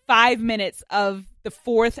last like 5 minutes of the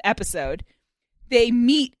 4th episode. They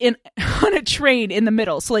meet on a train in the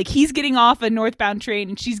middle. So like he's getting off a northbound train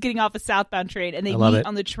and she's getting off a southbound train, and they meet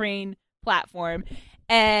on the train platform,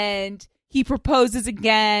 and he proposes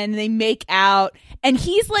again. They make out, and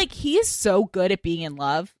he is so good at being in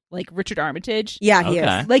love, like Richard Armitage. Yeah, he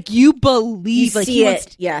is. Like you believe, You like see he wants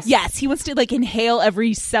it, yes. yes, he wants to like inhale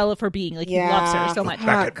every cell of her being. Like he loves her so much.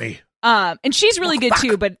 Back at me. And she's really good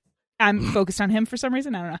too, but I'm focused on him for some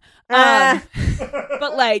reason. I don't know.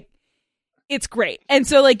 But like, it's great. And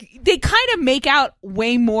so like they kind of make out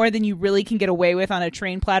way more than you really can get away with on a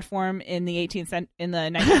train platform in the 19th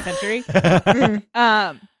century.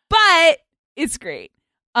 But it's great.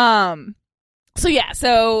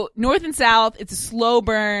 So North and South, it's a slow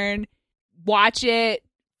burn. Watch it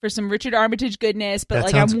for some Richard Armitage goodness, but That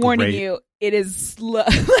like I'm sounds warning great. you, it is slow.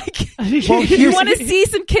 Like Well, if you want to see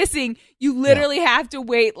some kissing, you literally have to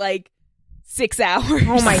wait like 6 hours.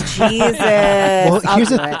 Oh my Jesus. Well,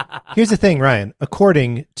 I'll here's the thing, Ryan.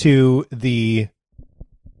 According to the,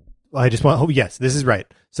 yes, this is right.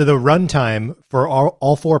 So the runtime for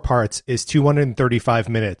all 4 parts is 235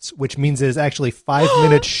 minutes, which means it is actually 5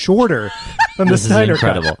 minutes shorter than the This is Snyder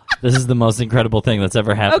Cut. incredible. This is the most incredible thing that's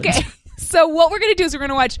ever happened. Okay. So what we're going to do is we're going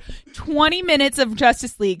to watch 20 minutes of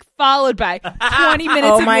Justice League, followed by 20 minutes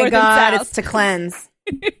Oh of my North God, and it's South. to cleanse.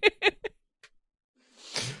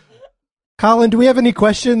 Colin, do we have any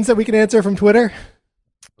questions that we can answer from Twitter?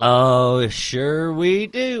 Oh, sure we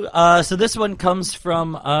do. So this one comes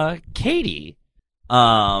from Katie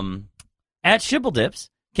at Shibbledips.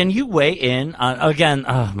 Can you weigh in on, again,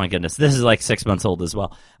 oh my goodness, this is like 6 months old as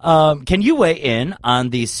well. Can you weigh in on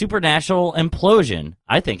the supernatural implosion?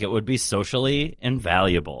 I think it would be socially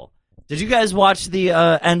invaluable. Did you guys watch the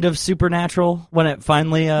end of Supernatural when it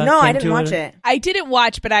finally No, came I didn't to watch it. I didn't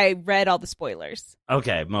watch, but I read all the spoilers.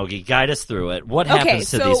 Okay, Mogi, guide us through it. What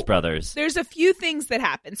happens to these brothers? There's a few things that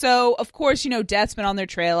happen. So, of course, Death's been on their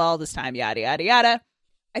trail all this time, yada, yada, yada.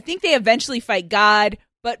 I think they eventually fight God,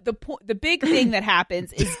 but the big thing that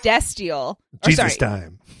happens is Destiel. Jesus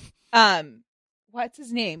time. What's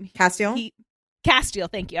his name? Castiel?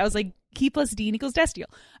 Castiel, thank you. I was like, Key plus Dean equals Destiel.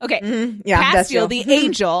 Okay. Mm-hmm. Yeah, Castiel, Destiel. the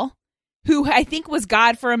angel, who I think was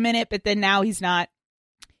God for a minute, but then now he's not.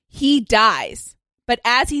 He dies. But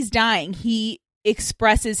as he's dying, he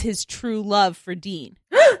expresses his true love for Dean,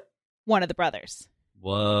 one of the brothers.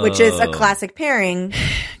 Whoa. Which is a classic pairing.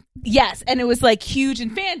 Yes, and it was like huge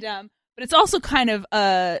in fandom, but it's also kind of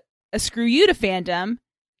a screw you to fandom.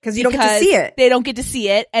 Because you don't get to see it. They don't get to see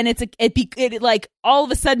it, and it like all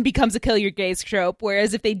of a sudden becomes a kill your gays trope,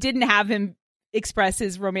 whereas if they didn't have him express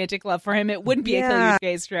his romantic love for him, it wouldn't be a kill your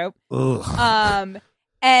gays trope. Ugh.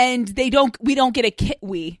 And we don't get a kiss.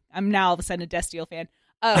 I'm now all of a sudden a Destiel fan.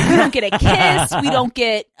 We don't get a kiss. We don't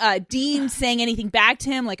get Dean saying anything back to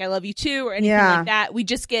him, like "I love you too" or anything like that. We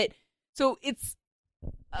just get it's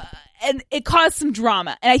and it caused some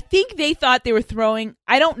drama. And I think they thought they were throwing.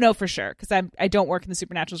 I don't know for sure because I don't work in the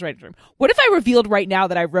Supernatural's writing room. What if I revealed right now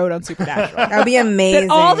that I wrote on Supernatural? That would be amazing.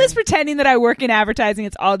 That all this pretending that I work in advertising,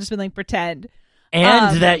 it's all just been like pretend.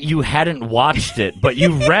 And that you hadn't watched it, but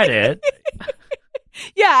you read it.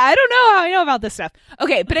 Yeah, I don't know how I know about this stuff.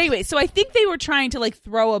 Okay, but anyway, so I think they were trying to like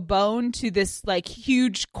throw a bone to this like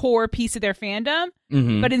huge core piece of their fandom,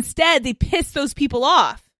 but instead they pissed those people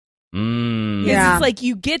off. Yeah. It's like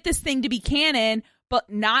you get this thing to be canon, but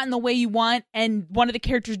not in the way you want, and one of the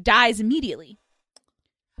characters dies immediately.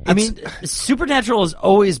 I mean, Supernatural has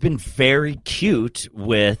always been very cute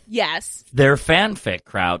with their fanfic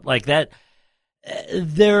crowd. Like that,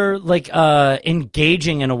 they're like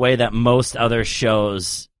engaging in a way that most other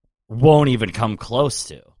shows won't even come close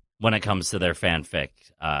to when it comes to their fanfic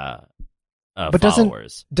But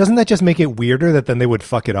followers. Doesn't that just make it weirder that then they would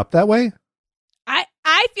fuck it up that way?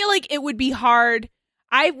 I feel like it would be hard.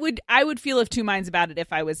 I would feel of two minds about it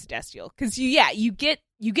if I was Destiel, because you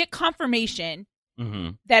get confirmation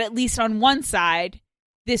that at least on one side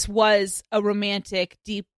this was a romantic,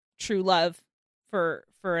 deep, true love for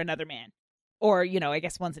another man, or I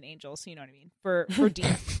guess one's an angel, so you know what I mean, for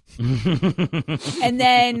Dean. And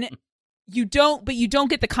then you don't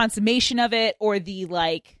get the consummation of it, or the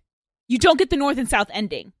you don't get the North and South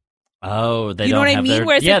ending. Oh, they you know don't what I have mean? their,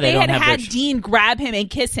 Whereas if they don't had have Dean grab him and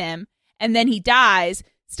kiss him, and then he dies,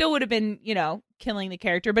 still would have been, killing the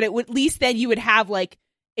character. But at least then you would have like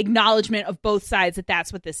acknowledgement of both sides that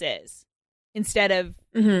that's what this is, instead of.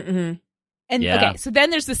 And okay, so then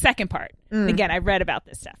there's the second part. Again, I read about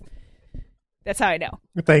this stuff. That's how I know.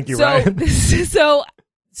 Thank you, Ryan. So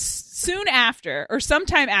soon after, or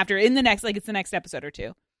sometime after, in the next, it's the next episode or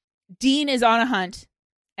two, Dean is on a hunt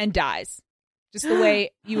and dies. Just the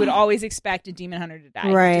way you would always expect a demon hunter to die.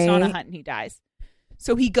 Right. He's just on a hunt and he dies.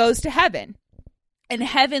 So he goes to heaven. And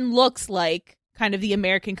heaven looks like kind of the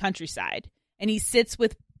American countryside. And he sits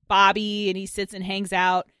with Bobby, and he sits and hangs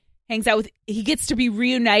out with, he gets to be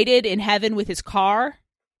reunited in heaven with his car.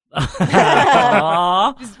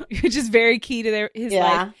 Which is very key to his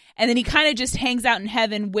life. And then he kind of just hangs out in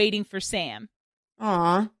heaven waiting for Sam.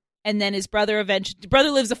 Aww. And then his brother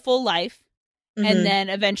lives a full life. And then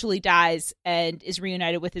eventually dies and is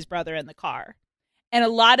reunited with his brother in the car. And a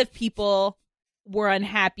lot of people were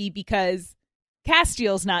unhappy because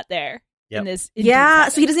Castiel's not there in this. So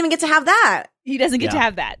he doesn't even get to have that. He doesn't get to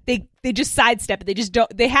have that. They just sidestep it. They just don't.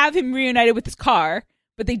 They have him reunited with his car,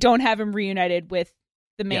 but they don't have him reunited with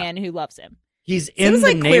the man who loves him. He's in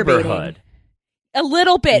the neighborhood. A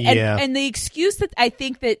little bit. Yeah. And the excuse that I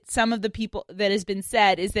think that some of the people that has been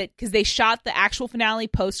said is that because they shot the actual finale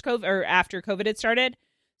post-COVID or after COVID had started.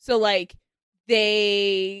 So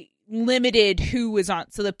they limited who was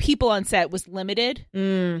on. So the people on set was limited.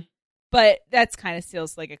 But that's kind of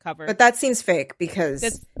feels like a cover. But that seems fake because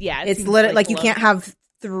it's literally like you can't have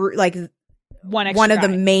one of the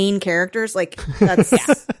main characters. Like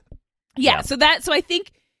that's So I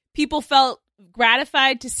think people felt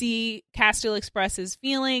gratified to see Castiel express his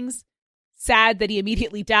feelings, sad that he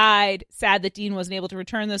immediately died, sad that Dean wasn't able to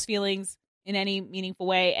return those feelings in any meaningful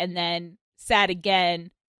way, and then sad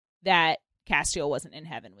again that Castiel wasn't in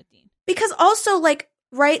heaven with Dean. Because also, like,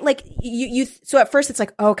 right, like, you so at first it's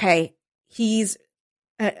like, okay, he's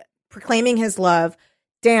proclaiming his love.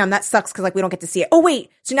 Damn, that sucks because, like, we don't get to see it. Oh, wait,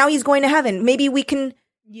 so now he's going to heaven. Maybe we can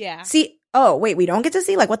see. Oh, wait, we don't get to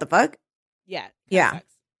see? Like, what the fuck? Yeah. Yeah. Sucks.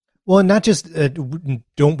 Well, and not just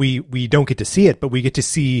don't we don't get to see it, but we get to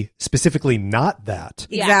see specifically not that.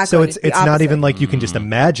 Yeah. Exactly. So it's the not opposite. even like you can just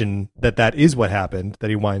imagine that is what happened, that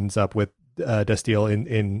he winds up with Destiel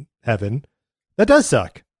in heaven. That does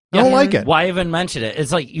suck. I don't like it. Why even mention it?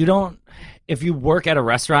 It's like if you work at a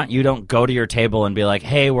restaurant, you don't go to your table and be like,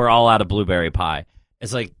 hey, we're all out of blueberry pie.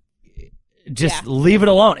 It's like, just leave it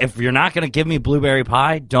alone. If you're not going to give me blueberry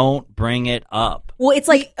pie, don't bring it up. Well, it's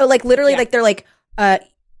like literally, like, they're like,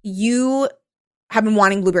 you have been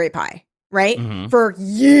wanting blueberry pie, right? Mhm. For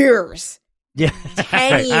years. Yeah.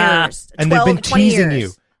 10 years. And 12, they've been 20 teasing years.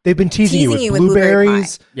 you. They've been teasing you with blueberry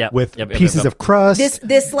blueberries, pie. with Yep. pieces of crust.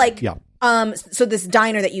 This like, Yeah. so this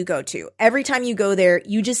diner that you go to, every time you go there,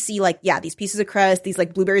 you just see, like, these pieces of crust, these,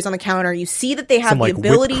 like, blueberries on the counter. You see that they have Some, the like,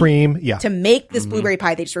 ability whipped cream. Yeah. to make this blueberry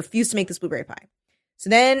pie. They just refuse to make this blueberry pie. So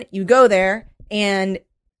then you go there and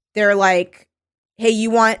they're like, hey, you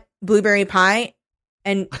want blueberry pie?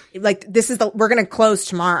 And, like, we're going to close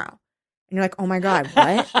tomorrow. And you're like, oh my God,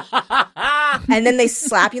 what? And then they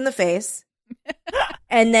slap you in the face.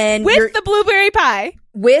 And then With the blueberry pie.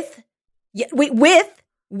 with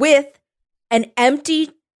an empty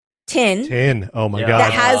tin Oh my Yeah. God.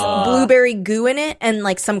 that has blueberry goo in it and,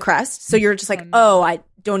 like, some crust. So you're just like, oh, I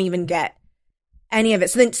don't even get any of it.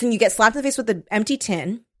 So then you get slapped in the face with the empty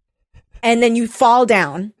tin, and then you fall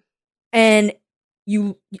down, and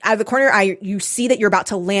you, out of the corner of your eye, you see that you're about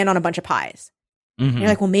to land on a bunch of pies. Mhm. And you're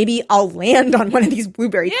like, well, maybe I'll land on one of these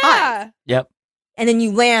blueberry pies. Yeah. Yep. And then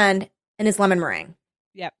you land, and it's lemon meringue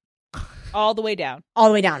Yep. All the way down. all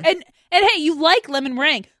the way down. And hey, you like lemon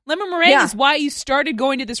meringue. Lemon meringue Yeah. is why you started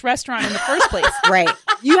going to this restaurant in the first place. Right.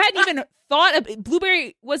 You hadn't even thought of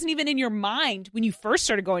blueberry wasn't even in your mind when you first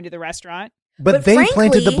started going to the restaurant. But they frankly-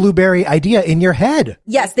 planted the blueberry idea in your head.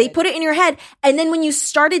 Yes, they put it in your head. And then when you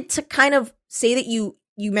started to kind of say that you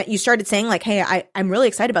started saying, like, hey, I'm really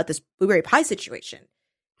excited about this blueberry pie situation,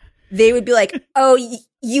 they would be like, oh,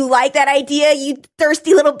 you like that idea, you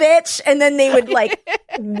thirsty little bitch? And then they would, like,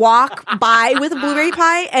 walk by with a blueberry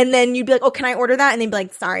pie, and then you'd be like, oh, can I order that? And they'd be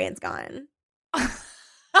like, sorry, it's gone.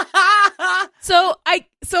 So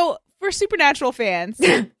for Supernatural fans,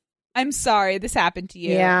 I'm sorry this happened to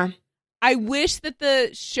you. Yeah. I wish that the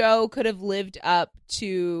show could have lived up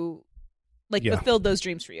to, like, fulfilled those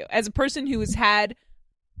dreams for you. As a person who has had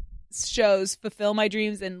shows fulfill my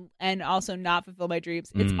dreams and also not fulfill my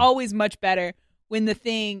dreams, it's always much better when the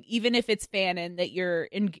thing, even if it's fanon that you're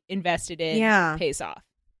invested in, pays off.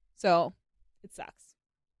 So it sucks.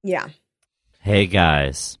 Yeah. Hey,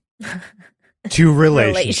 guys. 2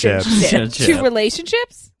 relationships. Two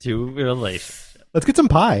relationships? 2 relationships. Let's get some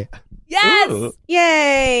pie. Yes. Ooh.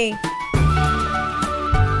 Yay.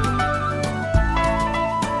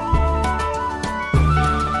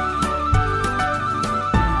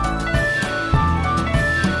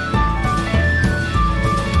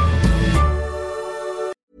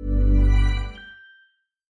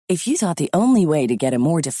 If you thought the only way to get a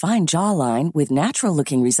more defined jawline with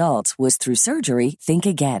natural-looking results was through surgery, think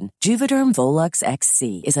again. Juvederm Volux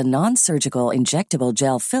XC is a non-surgical injectable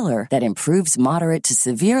gel filler that improves moderate to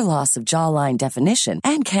severe loss of jawline definition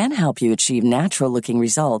and can help you achieve natural-looking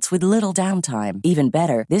results with little downtime. Even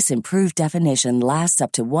better, this improved definition lasts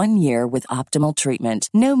up to 1 year with optimal treatment.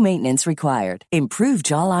 No maintenance required. Improve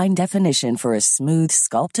jawline definition for a smooth,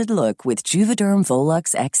 sculpted look with Juvederm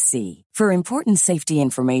Volux XC. For important safety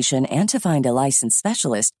information and to find a licensed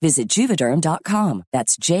specialist, visit Juvederm.com.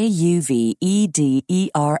 That's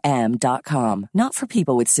JUVEDERM.com. Not for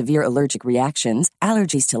people with severe allergic reactions,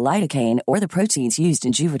 allergies to lidocaine, or the proteins used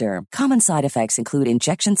in Juvederm. Common side effects include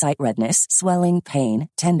injection site redness, swelling, pain,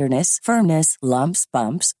 tenderness, firmness, lumps,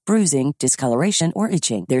 bumps, bruising, discoloration, or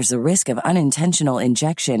itching. There's a risk of unintentional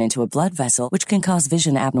injection into a blood vessel, which can cause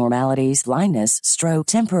vision abnormalities, blindness, stroke,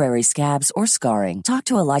 temporary scabs, or scarring. Talk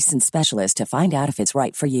to a licensed specialist to find out if it's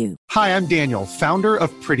right for you. Hi, I'm Daniel, founder of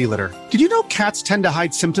Pretty Litter. Did you know cats tend to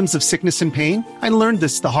hide symptoms of sickness and pain? I learned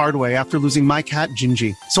this the hard way after losing my cat,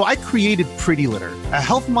 Gingy. So I created Pretty Litter, a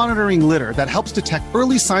health monitoring litter that helps detect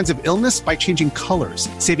early signs of illness by changing colors,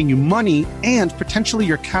 saving you money and potentially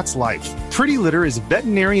your cat's life. Pretty Litter is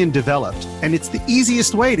veterinarian developed, and it's the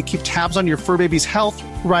easiest way to keep tabs on your fur baby's health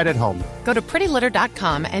right at home. Go to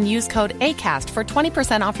prettylitter.com and use code ACAST for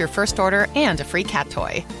 20% off your first order and a free cat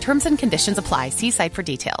toy. Terms and conditions apply. See site for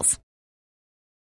details.